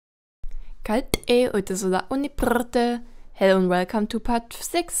Kalt utisula uniprte. Hello and welcome to part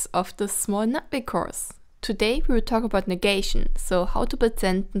 6 of the small Na'vi course. Today we will talk about negation, so how to build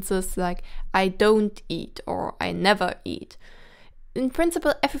sentences like I don't eat or I never eat. In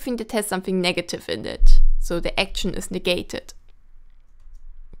principle, everything that has something negative in it, so the action is negated.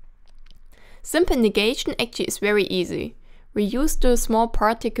 Simple negation actually is very easy. We use the small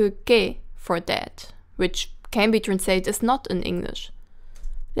particle que for that, which can be translated as not in English.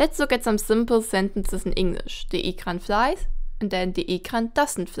 Let's look at some simple sentences in English. The ikran flies, and then the ikran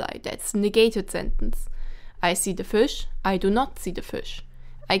doesn't fly. That's a negated sentence. I see the fish, I do not see the fish.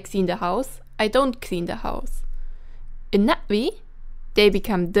 I clean the house, I don't clean the house. In Na'vi, they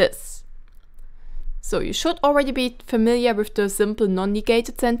become this. So you should already be familiar with the simple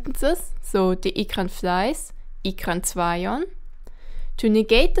non-negated sentences. So the ikran flies, ikran tsvayon. To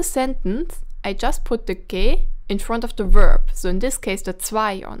negate the sentence, I just put the ke in front of the verb. So in this case the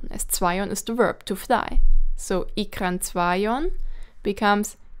tsvayon, as tsvayon is the verb to fly. So ikran tsvayon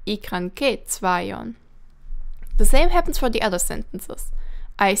becomes ikran ke tsvayon. The same happens for the other sentences.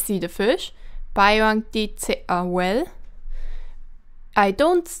 I see the fish, bayang di tsea well. I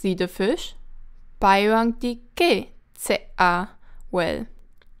don't see the fish, bayang di ke tsea well.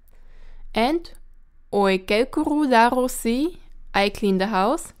 And oe kelkuru laro si, I clean the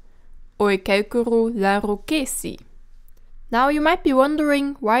house, oe kelkuru laro ke si. Now you might be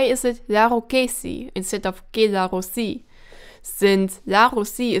wondering, why is it laro ke si instead of ke laro si, since laro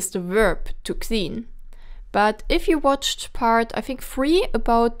si is the verb to clean. But if you watched part, I think 3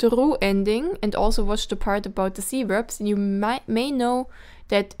 about the ru ending and also watched the part about the si verbs, you may know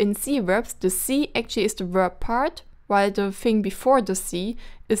that in si verbs the si actually is the verb part, while the thing before the si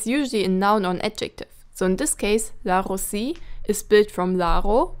is usually a noun or an adjective. So in this case, laro si is built from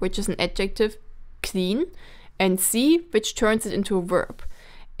laro, which is an adjective, clean, and si, which turns it into a verb.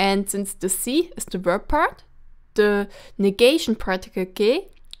 And since the si is the verb part, the negation particle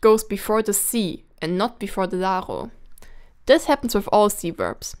ke goes before the si and not before the laro. This happens with all si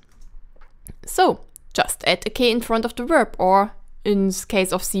verbs. So just add a ke in front of the verb, or in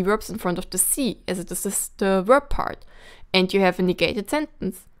case of si verbs in front of the si, as it is the verb part, and you have a negated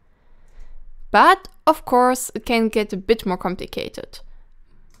sentence. But of course it can get a bit more complicated.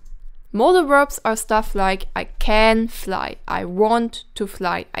 Modal verbs are stuff like I can fly, I want to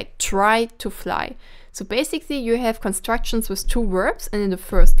fly, I try to fly. So basically you have constructions with 2 verbs, and in the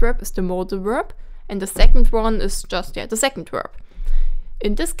first verb is the modal verb, and the second one is just the second verb.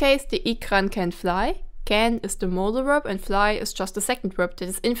 In this case, the ikran can fly. Can is the modal verb and fly is just the second verb that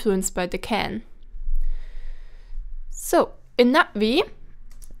is influenced by the can. So in Na'vi,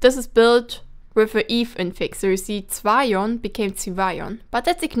 this is built with an if infix. So you see tsvayon became tsivayon. But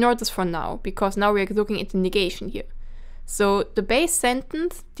let's ignore this for now, because now we are looking at the negation here. So the base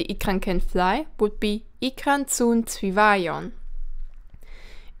sentence, the ikran can fly, would be ikran tsun tsivayon.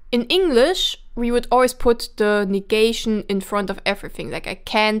 In English, we would always put the negation in front of everything, like I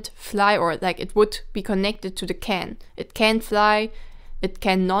can't fly, or like it would be connected to the can. It can fly, it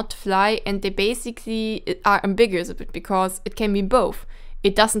cannot fly, and they basically are ambiguous a bit because it can mean both.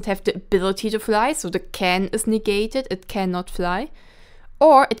 It doesn't have the ability to fly, so the can is negated, it cannot fly.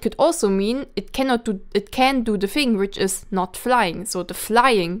 Or it could also mean it can do the thing which is not flying, so the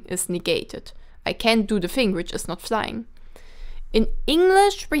flying is negated. I can do the thing which is not flying. In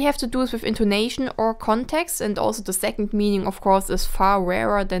English, we have to do this with intonation or context, and also the second meaning, of course, is far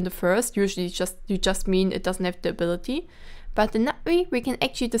rarer than the first. Usually you just mean it doesn't have the ability. But in Na'vi, we can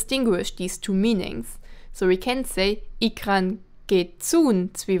actually distinguish these 2 meanings. So we can say ikran geht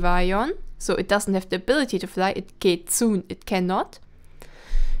tsun tsivayon, so it doesn't have the ability to fly, it geht tsun, it cannot.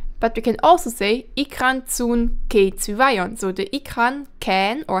 But we can also say ikran tsun ke tsivayon, so the ikran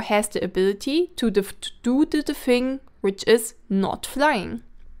can or has the ability to do the thing which is not flying.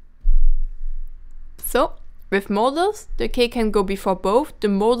 So, with modals, the ke can go before both the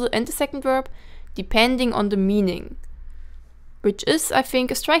modal and the second verb, depending on the meaning. Which is, I think,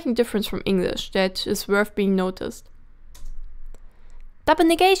 a striking difference from English that is worth being noticed. Double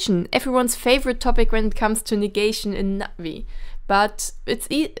negation, everyone's favorite topic when it comes to negation in Na'vi. But it's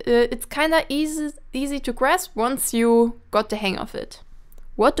kinda easy to grasp once you got the hang of it.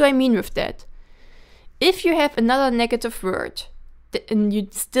 What do I mean with that? If you have another negative word, then you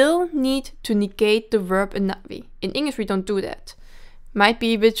still need to negate the verb in Na'vi. In English we don't do that. Might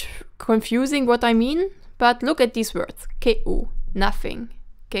be a bit confusing what I mean, but look at these words. Keu, nothing.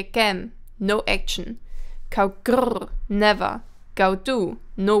 Kekem, no action. Kaugrr, never. Gaudu,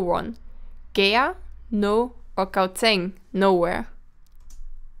 no one. Gea, no, or Gauteng, nowhere.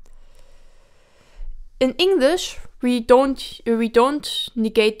 In English, we don't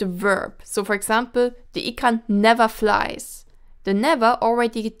negate the verb. So for example, the ikran never flies. The never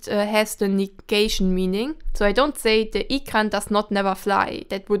already has the negation meaning. So I don't say the ikran does not never fly.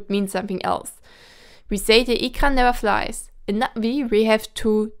 That would mean something else. We say the ikran never flies. In Na'vi, we have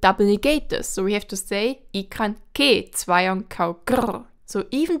to double negate this. So we have to say ikran ke cwajon kau grr. So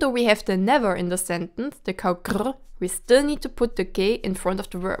even though we have the never in the sentence, the kau grr, we still need to put the ke in front of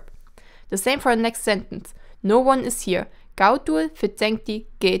the verb. The same for the next sentence. No one is here. Gautul vertengti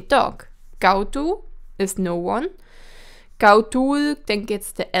ge dog. Gautu is no one. Gautul then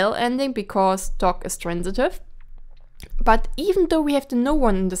gets the L ending because dog is transitive. But even though we have the no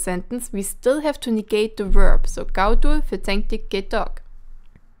one in the sentence, we still have to negate the verb. So gautul vertengti ge dog.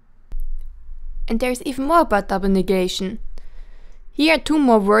 And there's even more about double negation. Here are two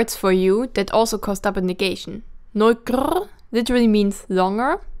more words for you that also cause double negation. Neugrr literally means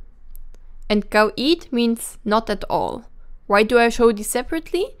longer. And gauit means not at all. Why do I show these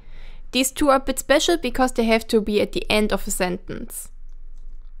separately? These two are a bit special because they have to be at the end of a sentence.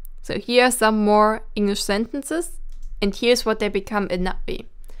 So here are some more English sentences, and here's what they become in Na'vi.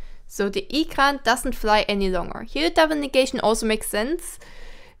 So the ikran doesn't fly any longer. Here double negation also makes sense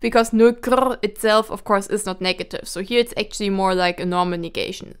because neugrr itself of course is not negative. So here it's actually more like a normal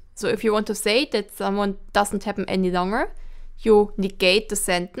negation. So if you want to say that someone doesn't happen any longer, you negate the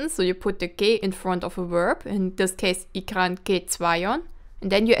sentence, so you put the ke in front of a verb, in this case ikran ke cwajon,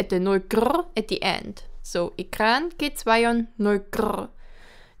 and then you add the neugrr at the end. So ikran ke cwajon neugrr.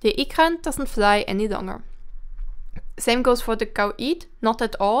 The ikran doesn't fly any longer. Same goes for the gauit, not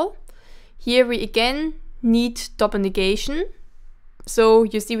at all. Here we again need double negation. So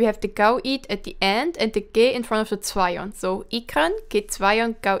you see we have the gauit at the end and the ke in front of the cwajon. So ikran ke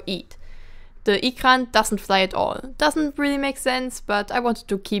cwajon gauit. The ikran doesn't fly at all. Doesn't really make sense, but I wanted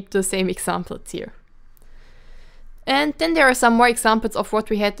to keep the same examples here. And then there are some more examples of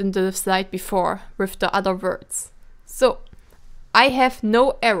what we had in the slide before with the other words. So, I have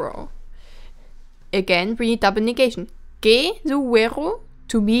no arrow. Again, we need double negation. Ge luero,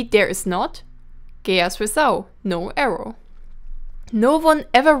 to me there is not. Geas resau, no arrow. No one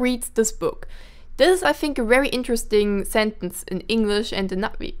ever reads this book. This is, I think, a very interesting sentence in English and in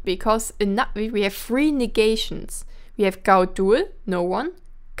Na'vi, because in Na'vi we have three negations. We have gautul, no one,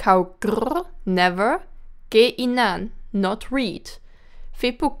 kaugrr, never, ge inan, not read,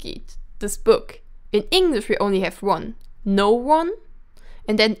 fepukit, this book. In English we only have one, no one,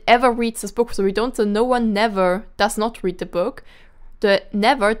 and then ever reads this book. So we don't say no one never does not read the book. The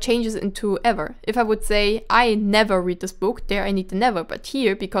never changes into ever. If I would say, I never read this book, there I need the never. But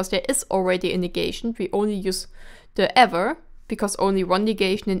here, because there is already a negation, we only use the ever, because only one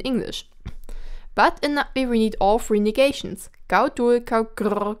negation in English. But in Na'vi we need all three negations. Gautul,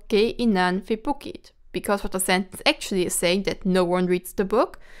 kaugrr, ge inan, fepukit. Because what the sentence actually is saying, that no one reads the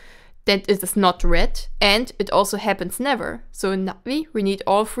book, that it is not read, and it also happens never. So in Na'vi we need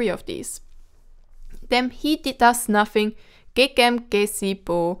all three of these. Then he does nothing. Gekem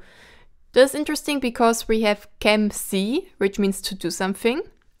gesipo. This is interesting because we have kem si, which means to do something.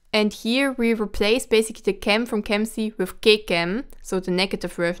 And here we replace basically the kem from kem si with gekem, so the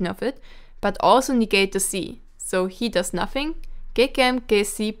negative version of it, but also negate the si. So he does nothing. Gekem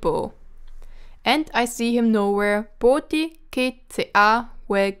gesipo. And I see him nowhere. Boti ke tea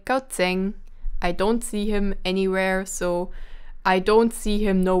we gautseng. I don't see him anywhere, so I don't see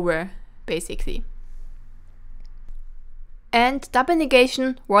him nowhere, basically. And double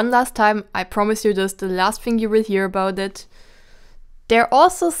negation, one last time, I promise you this, the last thing you will hear about it. There are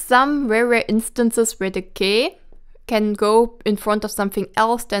also some very rare instances where the ke can go in front of something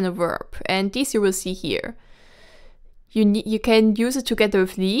else than a verb, and these you will see here. You can use it together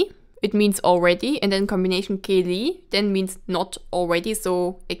with li, it means already, and then combination ke li then means not already,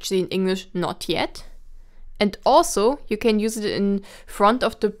 so actually in English not yet. And also you can use it in front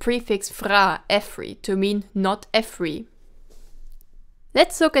of the prefix fra, every, to mean not every.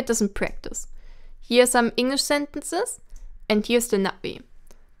 Let's look at this in practice. Here are some English sentences, and here's the Na'vi.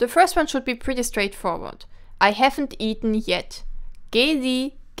 The first one should be pretty straightforward. I haven't eaten yet. Ge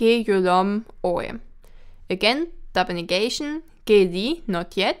li, ge yolom, oe. Again, double negation. Ge li,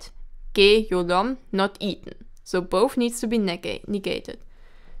 not yet. Ge yolom, not eaten. So both needs to be negated.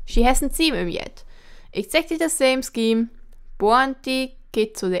 She hasn't seen him yet. Exactly the same scheme. Boanti,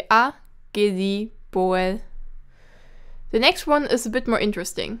 ge tsole a, ge li, boel. The next one is a bit more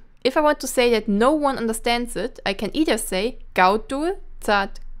interesting. If I want to say that no one understands it, I can either say gautul,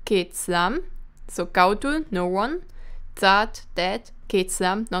 tzat, ketzlam. So gautul, no one. Tzat, that,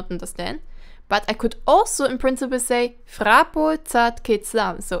 ketzlam, not understand. But I could also in principle say frapo, tzat,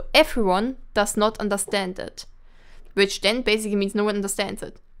 ketzlam. So everyone does not understand it. which then basically means no one understands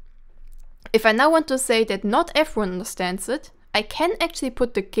it. If I now want to say that not everyone understands it, I can actually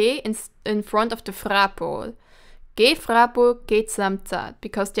put the K in front of the fra-pole. K fra-pole, K tsamtsat,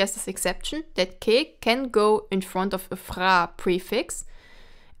 because there's this exception that K can go in front of a fra prefix.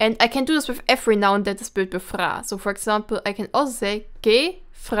 And I can do this with every noun that is built with fra. So for example, I can also say K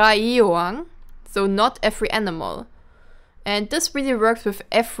fra ioang, so not every animal. And this really works with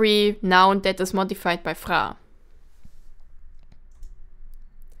every noun that is modified by fra.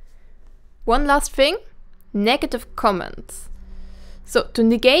 One last thing, negative comments. So to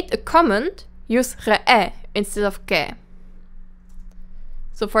negate a comment, use re'e instead of ke.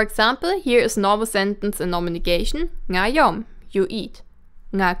 So for example, here is normal sentence and normal negation. Nga yom, you eat.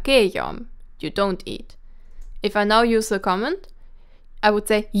 Nga ke yom, you don't eat. If I now use a comment, I would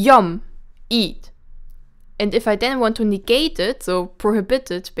say yom, eat. And if I then want to negate it, so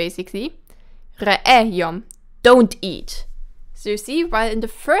prohibit it basically, re'e yom, don't eat. So you see, while in the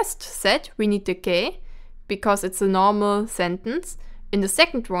first set we need the ke, because it's a normal sentence, in the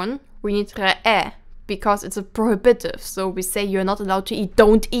second one we need re'e, because it's a prohibitive. So we say you're not allowed to eat,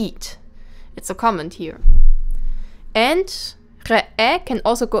 don't eat. It's a comment here. And re'e can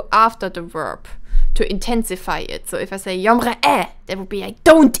also go after the verb to intensify it. So if I say yom re'e, that would be like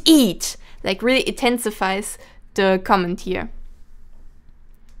don't eat, like really intensifies the comment here.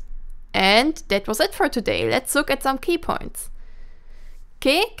 And that was it for today. Let's look at some key points.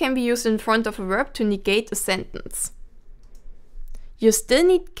 Ke can be used in front of a verb to negate a sentence. You still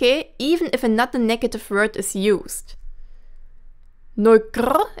need ke even if another negative word is used. No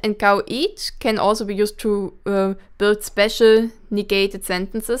gr and kau eat can also be used to build special negated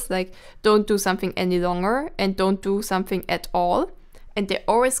sentences like don't do something any longer and don't do something at all. And they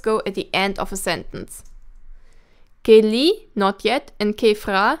always go at the end of a sentence. Ke li, not yet, and ke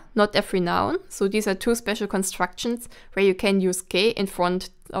fra, not every noun. So these are two special constructions where you can use ke in front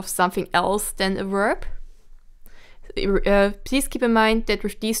of something else than a verb. Please keep in mind that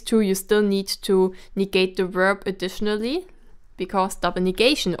with these two you still need to negate the verb additionally, because double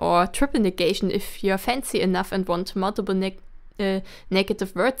negation or triple negation if you're fancy enough and want multiple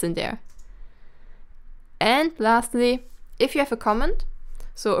negative words in there. And lastly, if you have a comment,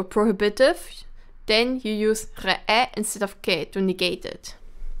 so a prohibitive, then you use re'e instead of ke to negate it.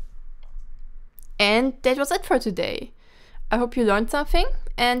 And that was it for today. I hope you learned something,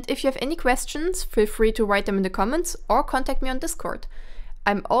 and if you have any questions, feel free to write them in the comments or contact me on Discord.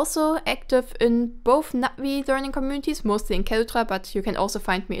 I'm also active in both Na'vi learning communities, mostly in Keltra, but you can also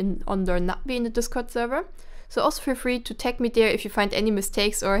find me under Na'vi in the Discord server. So also feel free to tag me there if you find any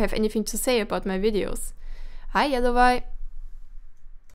mistakes or have anything to say about my videos. Hi, Yellowai!